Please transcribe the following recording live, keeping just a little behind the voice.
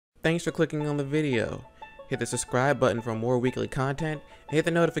Thanks for clicking on the video. Hit the subscribe button for more weekly content and hit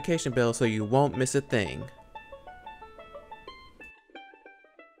the notification bell so you won't miss a thing.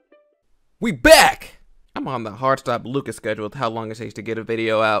 We back! I'm on the hard stop Lucas schedule with how long it takes to get a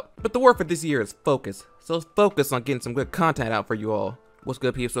video out, but the word for this year is focus. So let's focus on getting some good content out for you all. What's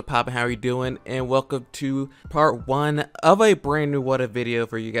good, peeps? What's poppin'? How are you doing? And welcome to part 1 of a brand new What If video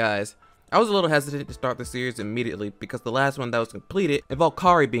for you guys. I was a little hesitant to start the series immediately because the last one that was completed involved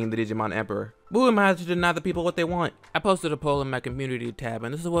Kari being the Digimon Emperor. But who am I to deny the people what they want? I posted a poll in my community tab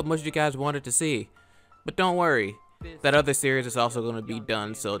and this is what most of you guys wanted to see. But don't worry, that other series is also going to be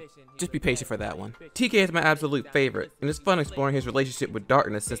done, so just be patient for that one. TK is my absolute favorite, and it's fun exploring his relationship with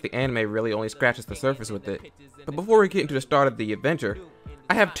darkness since the anime really only scratches the surface with it. But before we get into the start of the adventure,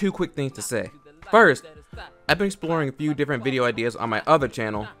 I have 2 quick things to say. First, I've been exploring a few different video ideas on my other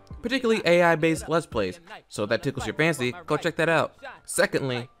channel, particularly AI-based Let's Plays, so if that tickles your fancy, go check that out.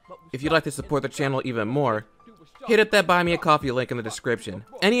 Secondly, if you'd like to support the channel even more, hit up that Buy Me a Coffee link in the description.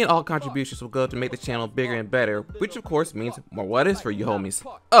 Any and all contributions will go to make the channel bigger and better, which of course means more what ifs for you homies.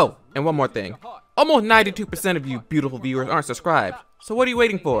 Oh, and one more thing. Almost 92% of you beautiful viewers aren't subscribed, so what are you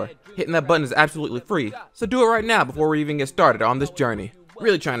waiting for? Hitting that button is absolutely free, so do it right now before we even get started on this journey.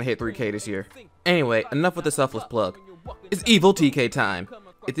 Really trying to hit 3K this year. Anyway, enough with the selfless plug. It's evil TK time.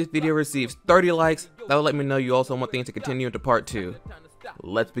 If this video receives 30 likes, that will let me know you also want things to continue into part 2.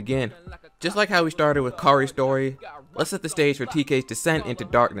 Let's begin. Just like how we started with Kari's story, let's set the stage for TK's descent into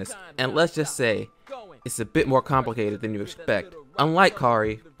darkness, and let's just say, it's a bit more complicated than you expect. Unlike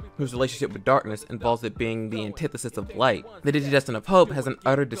Kari, whose relationship with darkness involves it being the antithesis of light, the Digidestin of Hope has an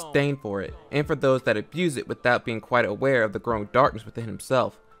utter disdain for it, and for those that abuse it without being quite aware of the growing darkness within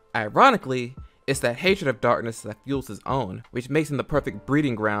himself. Ironically, it's that hatred of darkness that fuels his own, which makes him the perfect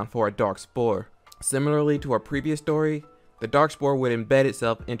breeding ground for a dark spore. Similarly to our previous story, the dark spore would embed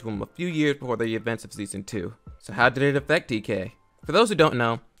itself into him a few years before the events of season 2. So how did it affect TK? For those who don't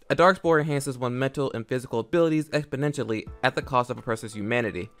know, a dark spore enhances one's mental and physical abilities exponentially at the cost of a person's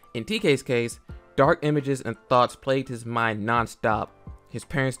humanity. In TK's case, dark images and thoughts plagued his mind non-stop. His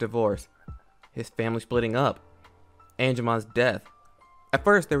parents' divorce, his family splitting up, Angemon's death. At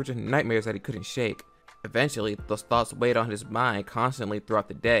first, they were just nightmares that he couldn't shake. Eventually, those thoughts weighed on his mind constantly throughout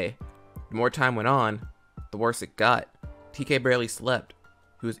the day. The more time went on, the worse it got. TK barely slept.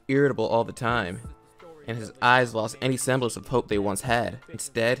 He was irritable all the time, and his eyes lost any semblance of hope they once had.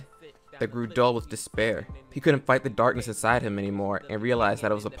 Instead, they grew dull with despair. He couldn't fight the darkness inside him anymore and realized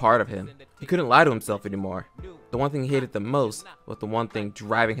that it was a part of him. He couldn't lie to himself anymore. The one thing he hated the most was the one thing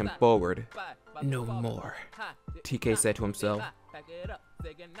driving him forward. No more, TK said to himself.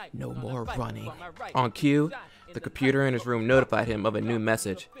 No more running. On cue, the computer in his room notified him of a new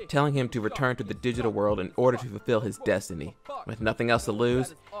message, telling him to return to the digital world in order to fulfill his destiny. With nothing else to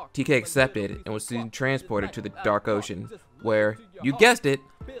lose, TK accepted and was soon transported to the Dark Ocean, where, you guessed it,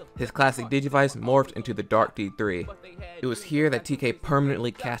 his classic Digivice morphed into the Dark D3. It was here that TK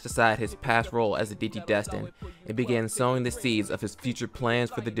permanently cast aside his past role as a Digidestin and began sowing the seeds of his future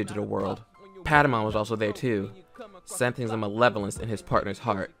plans for the digital world. Patamon was also there too, sensing the malevolence in his partner's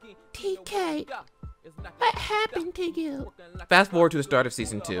heart. TK, what happened to you? Fast forward to the start of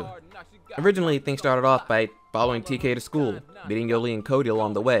season 2. Originally, things started off by following TK to school, meeting Yoli and Cody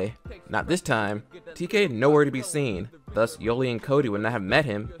along the way. Not this time. TK had nowhere to be seen, thus Yoli and Cody would not have met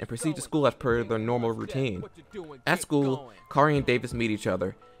him and proceed to school as per their normal routine. At school, Kari and Davis meet each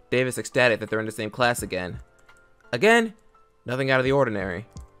other, Davis ecstatic that they're in the same class again. Again, nothing out of the ordinary.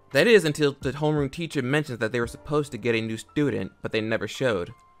 That is until the homeroom teacher mentions that they were supposed to get a new student, but they never showed.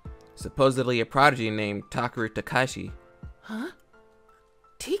 Supposedly a prodigy named Takeru Takashi. Huh?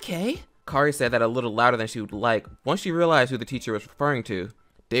 TK? Kari said that a little louder than she would like once she realized who the teacher was referring to.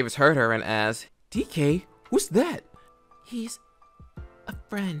 Davis heard her and asked, TK, who's that? He's a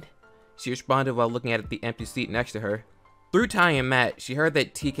friend, she responded while looking at the empty seat next to her. Through Ty and Matt, she heard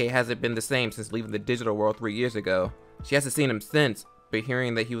that TK hasn't been the same since leaving the digital world 3 years ago. She hasn't seen him since, but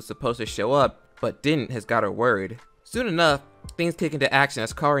hearing that he was supposed to show up, but didn't, has got her worried. Soon enough, things kick into action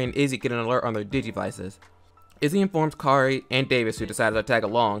as Kari and Izzy get an alert on their Digivices. Izzy informs Kari and Davis, who decided to tag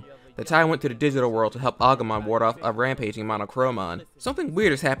along, that Tai went to the digital world to help Agumon ward off a rampaging Monochromon. Something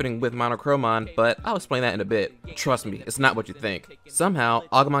weird is happening with Monochromon, but I'll explain that in a bit. Trust me, it's not what you think. Somehow,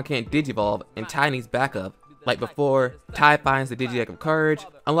 Agumon can't digivolve, and Tai needs backup. Like before, Tai finds the Digiegg of Courage,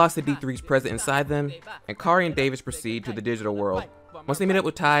 unlocks the D3s present inside them, and Kari and Davis proceed to the digital world. Once they meet up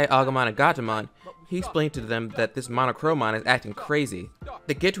with Tai, Agumon, and Gatomon, he explained to them that this Monochromon is acting crazy.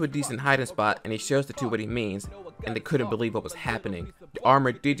 They get to a decent hiding spot, and he shows the two what he means, and they couldn't believe what was happening. The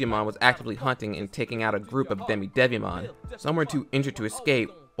armored Digimon was actively hunting and taking out a group of Demi-Devimon. Some were too injured to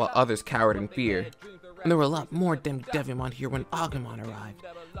escape, while others cowered in fear. And there were a lot more Devimon here when Agumon arrived,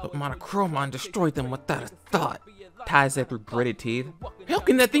 but Monochromon destroyed them without a thought. Tai said through gritted teeth. How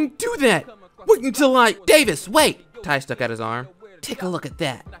can that thing do that? Wait until Davis, wait! Tai stuck out his arm. Take a look at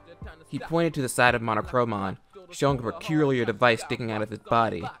that. He pointed to the side of Monochromon, showing a peculiar device sticking out of his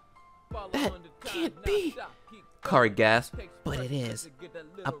body. That can't be, Kari gasped. But it is.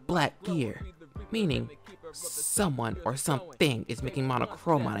 A black gear, meaning someone or something is making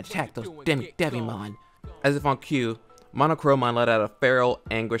Monochromon attack those Devimon. As if on cue, Monochromon let out a feral,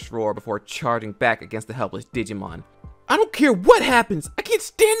 anguished roar before charging back against the helpless Digimon. I don't care what happens! I can't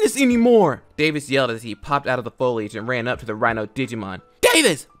stand this anymore! Davis yelled as he popped out of the foliage and ran up to the Rhino Digimon.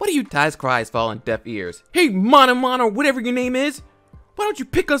 Davis! What are you? Tai's cries fall on deaf ears. Hey, Monomon or whatever your name is! Why don't you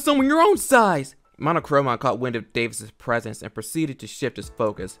pick on someone your own size? Monochromon caught wind of Davis's presence and proceeded to shift his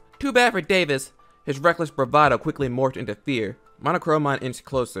focus. Too bad for Davis. His reckless bravado quickly morphed into fear. Monochromon inched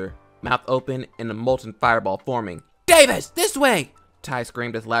closer, mouth open and a molten fireball forming. Davis, this way! Tai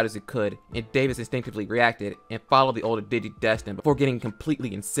screamed as loud as he could, and Davis instinctively reacted and followed the older Digidestin before getting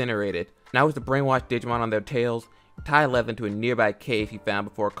completely incinerated. Now with the brainwashed Digimon on their tails, Tai led them to a nearby cave he found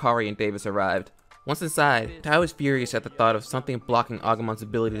before Kari and Davis arrived. Once inside, Tai was furious at the thought of something blocking Agumon's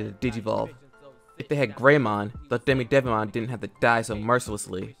ability to digivolve. If they had Greymon, the Devimon didn't have to die so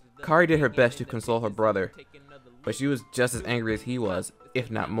mercilessly. Kari did her best to console her brother, but she was just as angry as he was,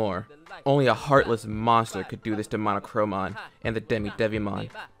 if not more. Only a heartless monster could do this to Monochromon and the Devimon.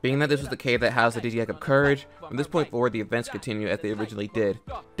 Being that this was the cave that housed the Digiegg of Courage, from this point forward the events continue as they originally did.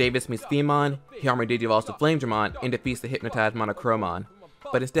 Davis meets Femon, he armored Digivolves to Flamedramon, and defeats the hypnotized Monochromon.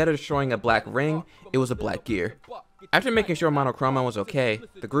 But instead of destroying a black ring, it was a black gear. After making sure Monochromon was okay,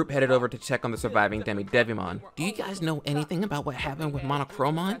 the group headed over to check on the surviving Devimon. Do you guys know anything about what happened with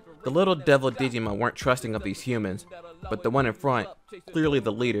Monochromon? The little devil Digimon weren't trusting of these humans, but the one in front, clearly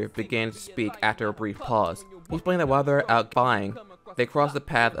the leader, began to speak after a brief pause. He explained that while they were out buying, they crossed the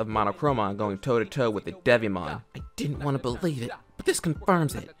path of Monochromon going toe-to-toe with the Devimon. I didn't want to believe it, but this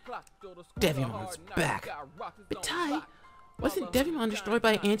confirms it. Devimon's back. But Tai, wasn't Devimon destroyed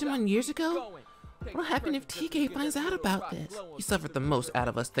by Angemon years ago? What'll happen if TK finds out about this? He suffered the most out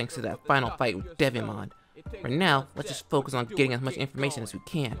of us thanks to that final fight with Devimon. For now, let's just focus on getting as much information as we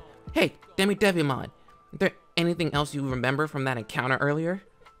can. Hey, Devimon, is there anything else you remember from that encounter earlier?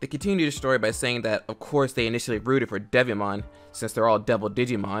 They continued the story by saying that, of course, they initially rooted for Devimon, since they're all devil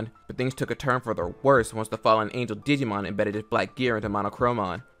Digimon, but things took a turn for the worse once the fallen angel Digimon embedded his black gear into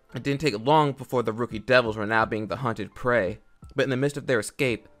Monochromon. It didn't take long before the rookie devils were now being the hunted prey. But in the midst of their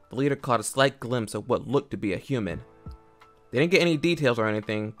escape, the leader caught a slight glimpse of what looked to be a human. They didn't get any details or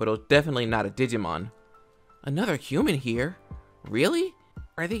anything, but it was definitely not a Digimon. Another human here? Really?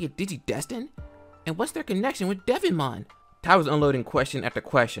 Are they a Digidestin? And what's their connection with Devimon? Tai was unloading question after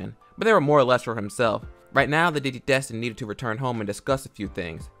question, but they were more or less for himself. Right now, the Digidestin needed to return home and discuss a few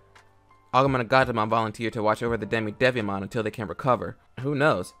things. Agumon and Gatomon volunteered to watch over the Devimon until they can recover. Who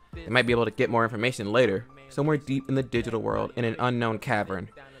knows? They might be able to get more information later. Somewhere deep in the digital world, in an unknown cavern,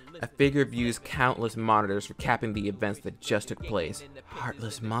 a figure views countless monitors recapping the events that just took place.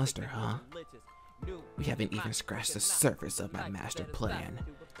 Heartless monster, huh? We haven't even scratched the surface of my master plan.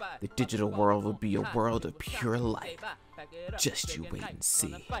 The digital world will be a world of pure light. Just you wait and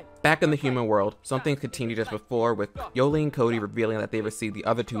see. Back in the human world, some things continued as before, with Yoli and Cody revealing that they received the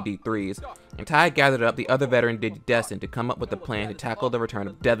other two D3s, and Tai gathered up the other veteran Digidestin to come up with a plan to tackle the return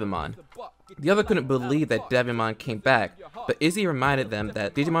of Devimon. The other couldn't believe that Devimon came back, but Izzy reminded them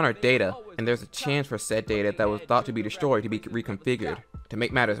that Digimon are data, and there's a chance for said data that was thought to be destroyed to be reconfigured. To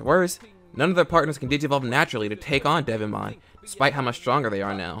make matters worse, none of their partners can digivolve naturally to take on Devimon, despite how much stronger they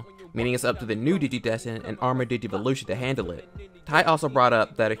are now, meaning it's up to the new Digidestin and Armored Digivolution to handle it. Tai also brought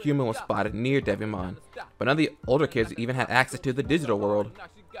up that a human was spotted near Devimon, but none of the older kids even had access to the digital world.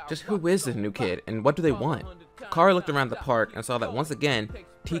 Just who is this new kid, and what do they want? Kari looked around the park and saw that once again,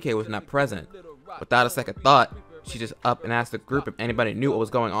 TK was not present. Without a second thought, she just up and asked the group if anybody knew what was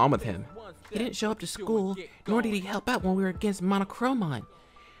going on with him. He didn't show up to school, nor did he help out when we were against Monochromon.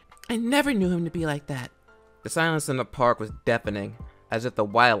 I never knew him to be like that. The silence in the park was deafening, as if the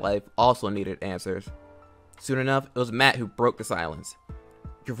wildlife also needed answers. Soon enough, it was Matt who broke the silence.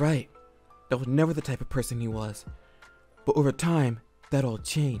 You're right. That was never the type of person he was. But over time, that all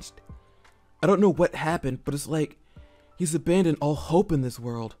changed. I don't know what happened, but it's like he's abandoned all hope in this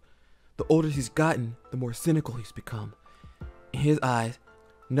world. The older he's gotten, the more cynical he's become. In his eyes,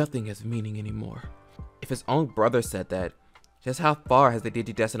 nothing has meaning anymore. If his own brother said that, just how far has the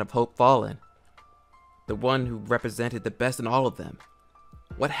Digidestin of Hope fallen? The one who represented the best in all of them.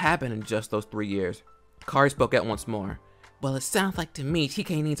 What happened in just those 3 years? Kari spoke out once more. Well, it sounds like to me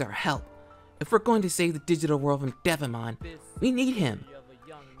TK needs our help. If we're going to save the digital world from Devimon, we need him.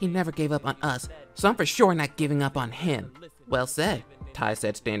 He never gave up on us, so I'm for sure not giving up on him. Well said, Ty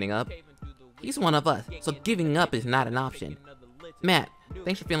said, standing up. He's one of us, so giving up is not an option. Matt,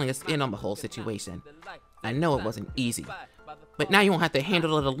 thanks for filling us in on the whole situation. I know it wasn't easy, but now you won't have to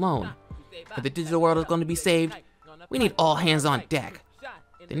handle it alone. If the digital world is going to be saved, we need all hands on deck.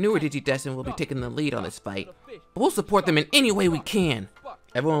 The newer Digidestined will be taking the lead on this fight, but we'll support them in any way we can.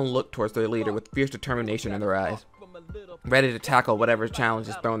 Everyone looked towards their leader with fierce determination in their eyes, ready to tackle whatever challenge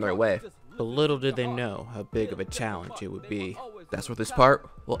is thrown their way. But little did they know how big of a challenge it would be. That's where this part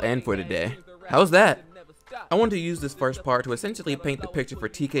will end for today. How's that? I wanted to use this first part to essentially paint the picture for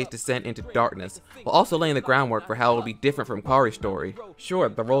TK's descent into darkness, while also laying the groundwork for how it will be different from Kari's story. Sure,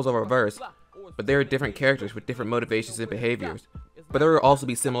 the roles are reversed, but there are different characters with different motivations and behaviors. But there will also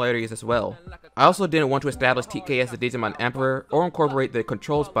be similarities as well. I also didn't want to establish TK as the Digimon Emperor or incorporate the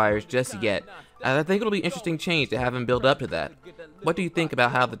Control Spires just yet, as I think it'll be an interesting change to have him build up to that. What do you think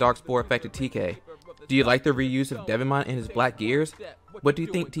about how the Dark Spore affected TK? Do you like the reuse of Devimon and his black gears? What do you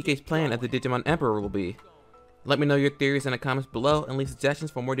think TK's plan as the Digimon Emperor will be? Let me know your theories in the comments below and leave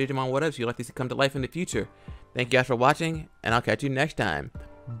suggestions for more Digimon what-ifs you'd like to see come to life in the future. Thank you guys for watching, and I'll catch you next time.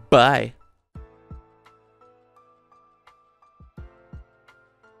 Bye!